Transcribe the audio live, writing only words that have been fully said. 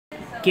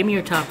Give me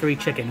your top 3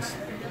 chickens.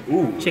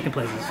 Ooh. Chicken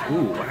places.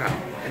 Ooh,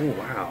 wow. Oh,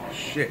 wow.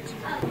 Shit.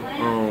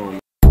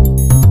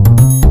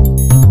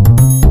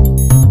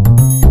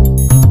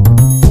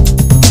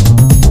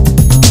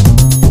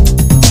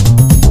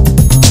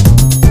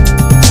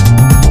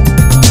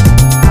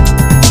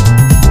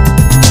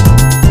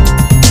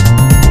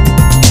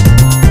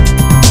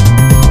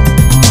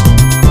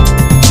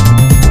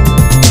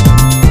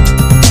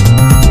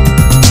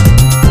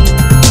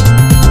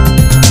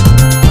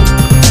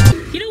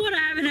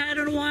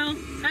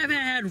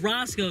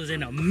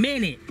 In a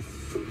minute.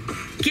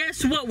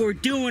 Guess what we're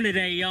doing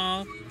today,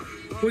 y'all?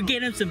 We're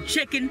getting some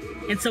chicken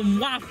and some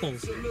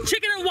waffles.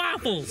 Chicken and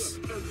waffles.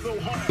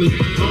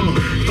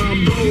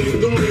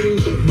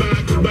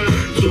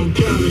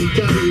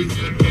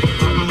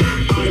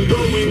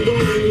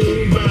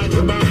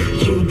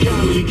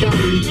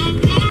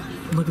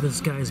 Look at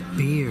this guy's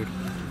beard.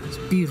 It's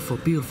beautiful,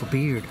 beautiful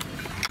beard.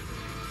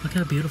 Look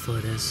how beautiful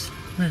it is.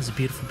 That is a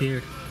beautiful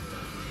beard.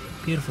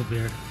 Beautiful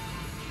beard.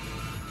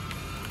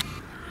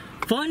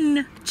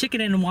 Fun chicken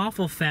and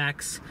waffle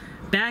facts.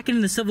 Back in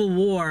the Civil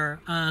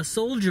War,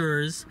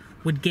 soldiers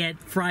would get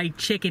fried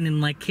chicken in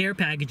like care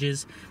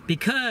packages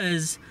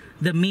because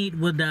the meat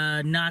would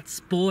not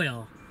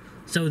spoil.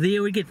 So they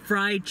would get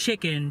fried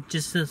chicken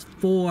just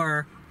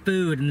for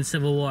food in the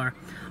Civil War.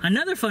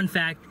 Another fun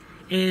fact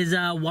is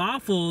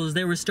waffles,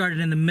 they were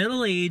started in the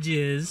Middle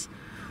Ages,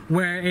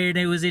 where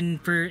it was in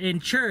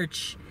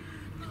church.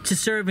 To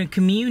serve in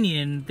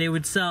communion, they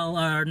would sell,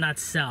 or not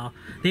sell,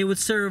 they would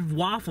serve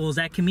waffles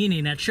at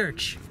communion at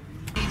church.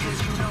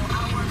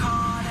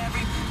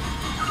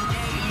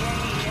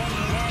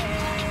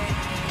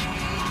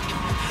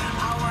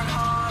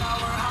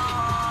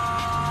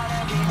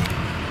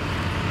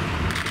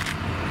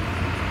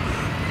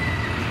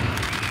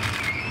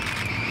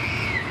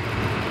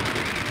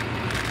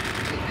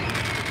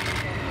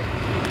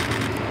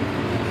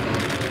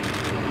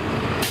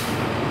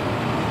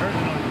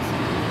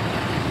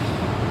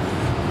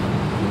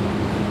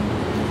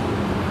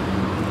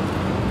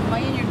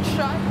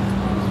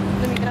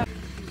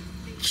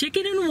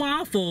 Chicken and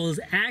waffles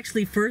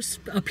actually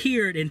first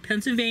appeared in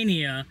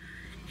Pennsylvania,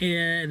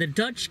 the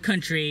Dutch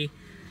country,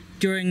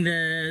 during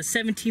the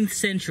 17th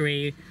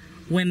century,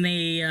 when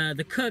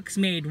the cooks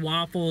made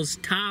waffles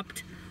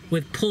topped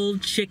with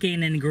pulled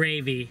chicken and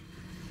gravy.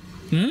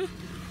 What's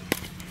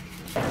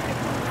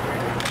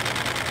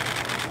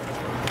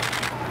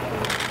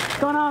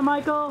going on,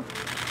 Michael?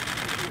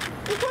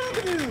 What's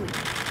happening?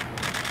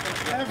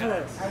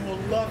 Ever. I will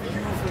love you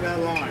for that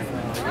line.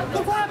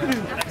 What's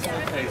happening?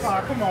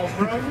 Oh, come on,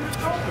 bro.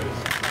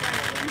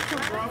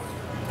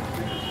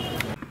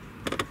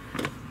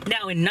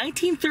 Now, in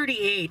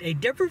 1938, a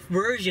different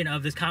version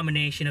of this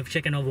combination of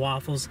chicken and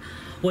waffles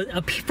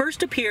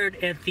first appeared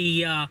at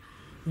the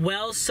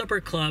Wells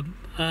Supper Club,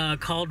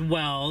 called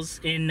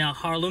Wells, in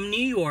Harlem,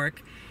 New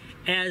York,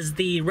 as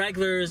the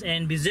regulars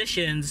and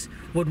musicians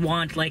would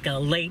want like a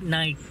late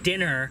night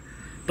dinner.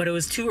 But it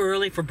was too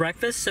early for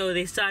breakfast, so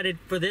they decided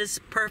for this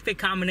perfect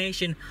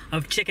combination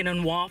of chicken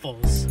and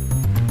waffles.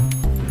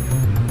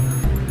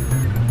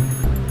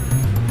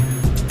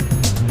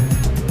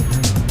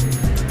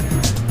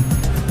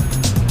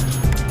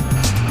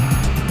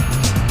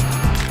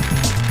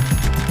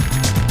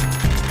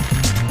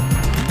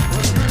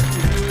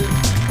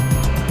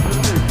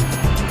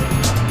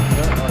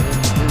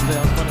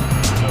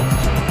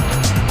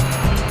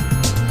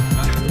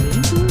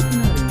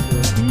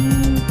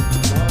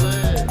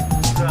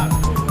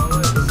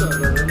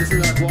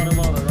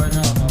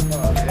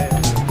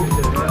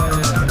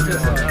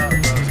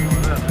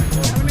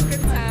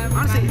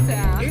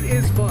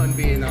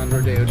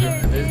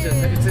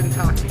 It's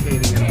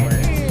intoxicating in a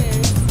way.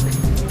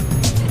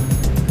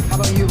 How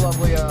about you,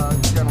 lovely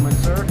gentlemen,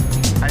 sir?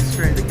 I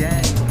stray the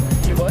gang.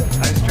 You what?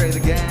 I stray the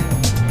gang.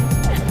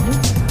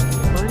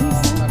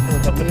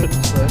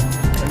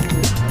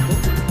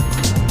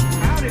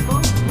 Howdy,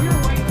 folks. We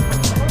were waiting for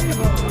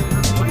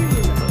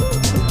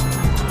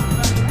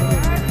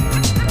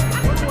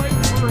We're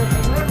waiting for a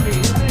celebrity.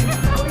 His name is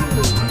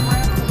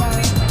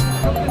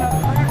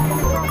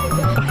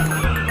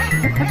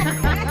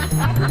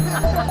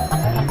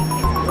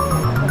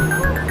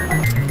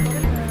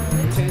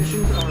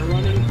Tensions are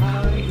running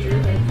high here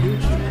at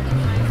YouTube.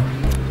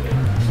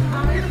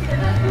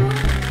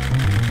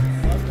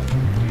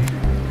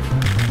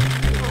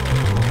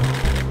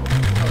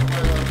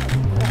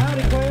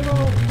 Howdy, Quavo.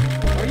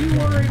 Are you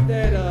worried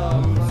that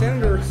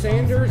Senator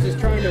Sanders is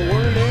trying to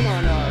worm in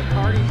on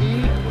Cardi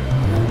B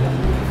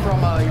from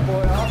your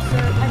boy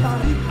Offset?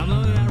 I'm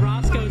loving that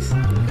Roscoe's.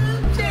 I'm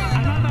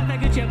not about that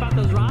good shit about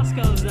those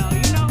Roscoe's though.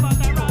 You know about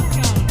that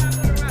Roscoe.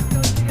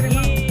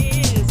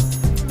 Yes.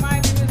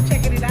 Remind me of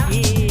checking it out.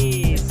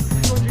 Yes.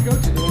 Where'd you go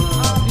to?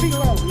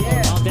 Pico.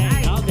 Yeah. All day,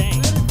 Nice. all day.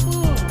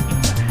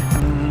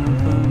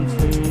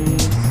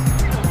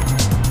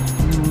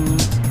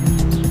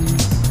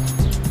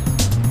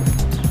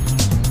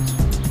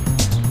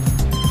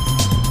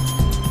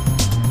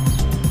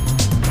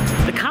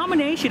 The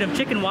combination of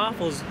chicken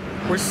waffles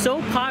were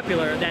so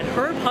popular that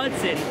Herb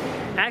Hudson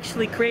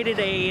actually created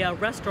a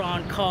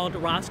restaurant called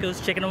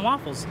Roscoe's Chicken and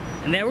Waffles.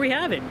 And there we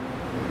have it.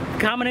 A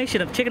combination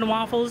of chicken and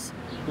waffles,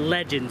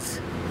 legends.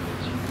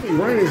 Hey,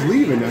 Ryan is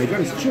leaving now. He got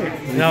his check.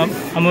 No,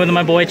 I'm with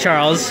my boy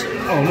Charles. Oh,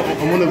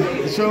 I'm on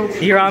the show?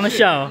 You're on the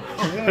show.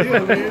 Oh, yeah,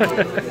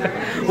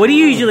 man. What do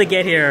you usually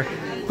get here?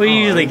 What do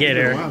you usually get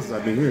here?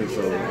 I've been here,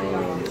 so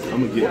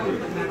I'm gonna get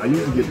I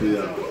usually get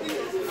the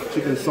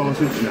chicken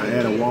sausage and I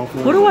add a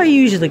waffle. What do I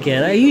usually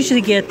get? I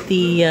usually get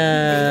the,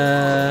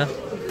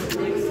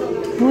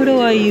 what do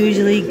I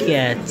usually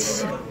get?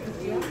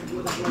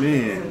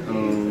 Man,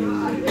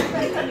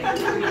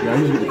 yeah, I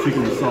usually get the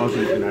chicken and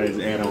sausage and I just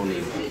add on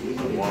the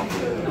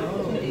waffle.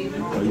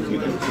 I usually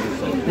get the chicken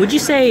sausage. Would you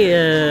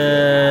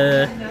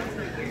say,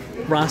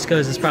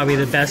 Roscoe's is probably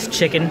the best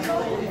chicken?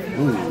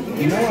 Ooh,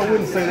 no, I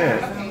wouldn't say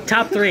that.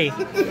 Top 3. Yeah,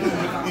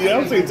 I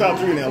would say top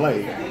 3 in LA.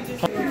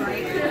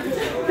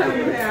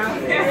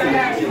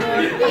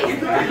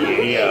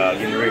 Yeah,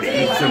 getting ready to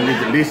eat some of the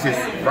delicious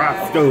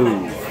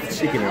Roscoe's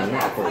chicken and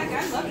waffles.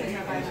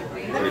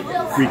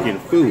 Freaking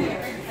food.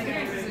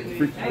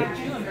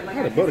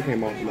 How the butter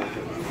came off my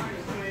head.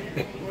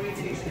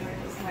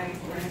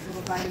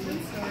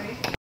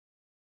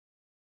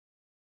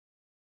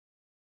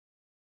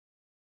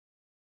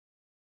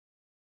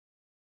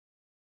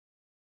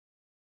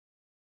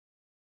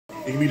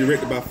 It can be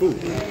directed by food.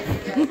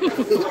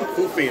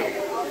 Food film.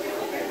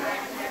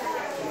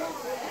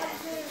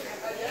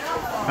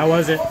 How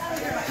was it?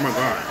 Oh my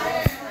God.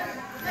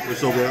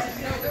 It's so good.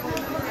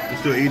 I'm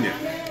still eating it.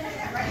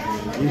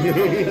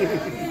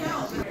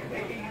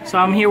 So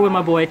I'm here with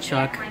my boy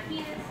Chuck.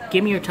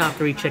 Give me your top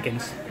 3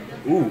 chickens.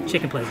 Ooh.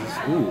 Chicken places.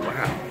 Ooh,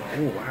 wow.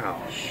 Oh,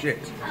 wow.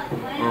 Shit.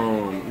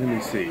 Let me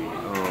see.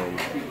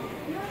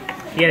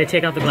 You gotta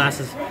take off the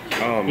glasses.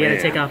 Oh, You gotta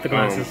take off the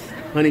glasses.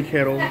 Honey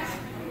Kettle,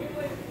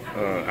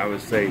 I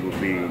would say would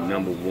be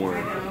number 1.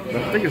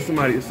 I think it's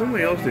somebody else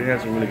that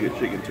has some really good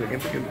chicken too. I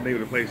can't think of the name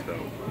of the place though.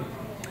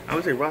 I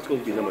would say Roscoe's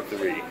would be number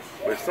 3.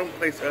 But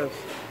someplace else,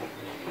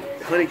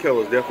 Honey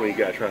Kettle is definitely, you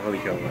gotta try Honey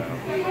Kettle out.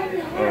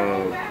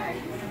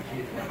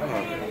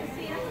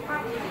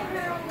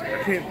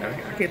 I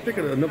can't think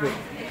of the number.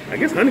 I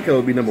guess Honey Kettle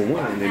would be number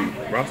 1 and then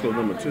Roscoe's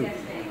number 2.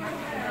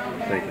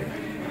 Thank you.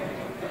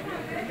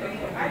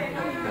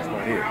 That's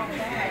not here.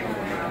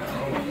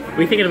 What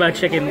are you thinking about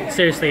chicken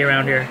seriously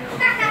around here?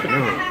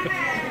 No.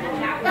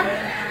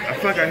 I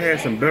feel like I had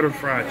some better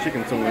fried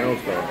chicken somewhere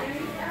else though.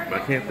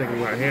 But I can't think of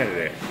where I had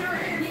it at.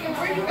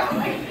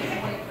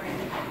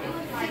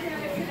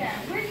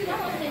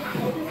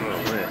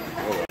 Oh man.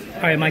 Oh.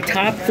 Alright, my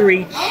top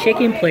 3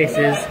 chicken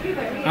places.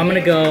 I'm gonna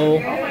go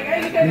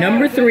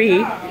number 3,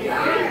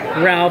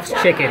 Ralph's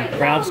Chicken.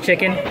 Ralph's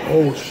Chicken.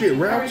 Oh shit,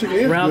 Ralph's Chicken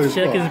is Ralph's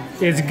good. Chicken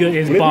is good,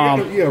 is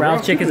bomb. Yeah,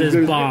 Ralph's Chicken is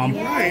good. bomb.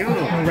 Right,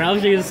 huh?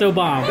 Ralph's Chicken is so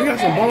bomb. They got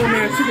some bomb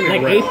ass chicken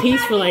Like at 8 Ralph's.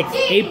 piece for like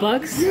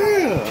 $8.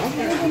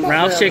 Yeah.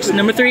 Ralph's Chicken.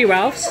 Number 3,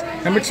 Ralph's.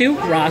 Number 2,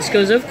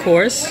 Roscoe's, of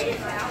course.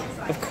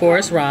 Of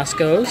course,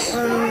 Roscoe's.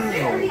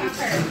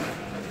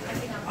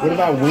 What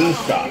about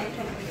Wingstop?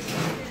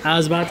 I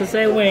was about to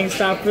say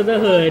Wingstop for the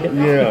hood.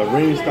 Yeah,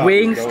 Wingstop.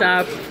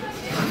 Wingstop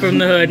from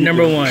the hood,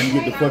 number 1. You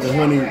get the fucking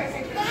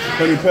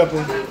honey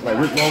pepper, like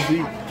Rick Ross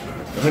eat.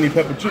 The honey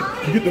pepper chicken.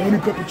 You get the honey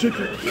pepper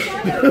chicken.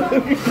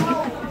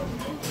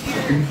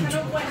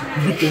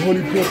 You get the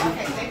honey pepper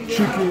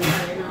chicken.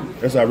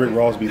 That's how Rick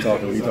Ross be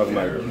talking when he talking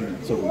about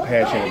something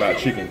passionate about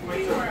chicken. You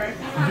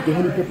get the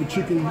honey pepper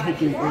chicken. You get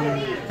the.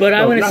 But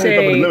I want to say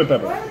lemon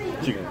pepper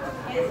chicken.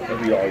 That's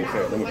what you always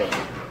say. Lemon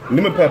pepper.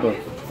 Lemon pepper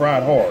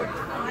fried hard.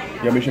 You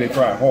gotta make sure they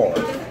fry hard.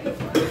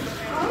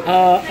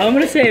 I'm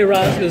gonna say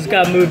Roscoe's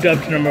got moved up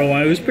to number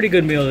 1. It was a pretty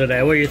good meal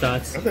today. What are your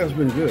thoughts? I think it was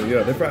pretty good.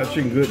 Yeah, they fried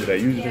chicken good today.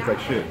 Usually tastes like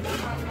shit.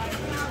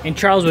 And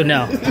Charles would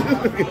know.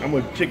 I'm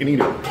a chicken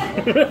eater.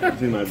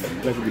 It's in my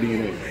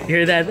DNA. You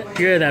hear that?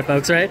 You hear that,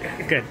 folks? Right?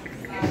 Good.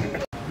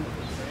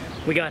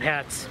 We got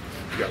hats.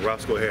 We got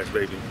Roscoe hats,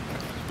 baby.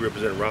 We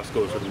represent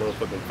Roscoe's for the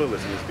motherfucking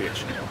fullest in this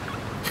bitch.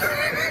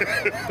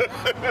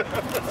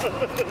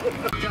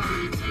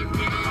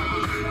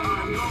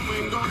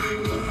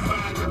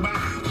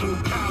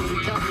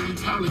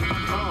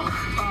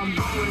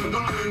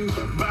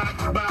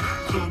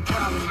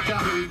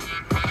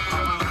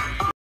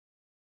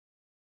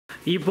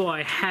 Your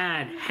boy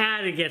had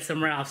to get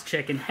some Ralph's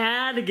Chicken.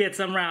 Had to get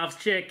some Ralph's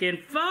Chicken.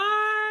 Fire!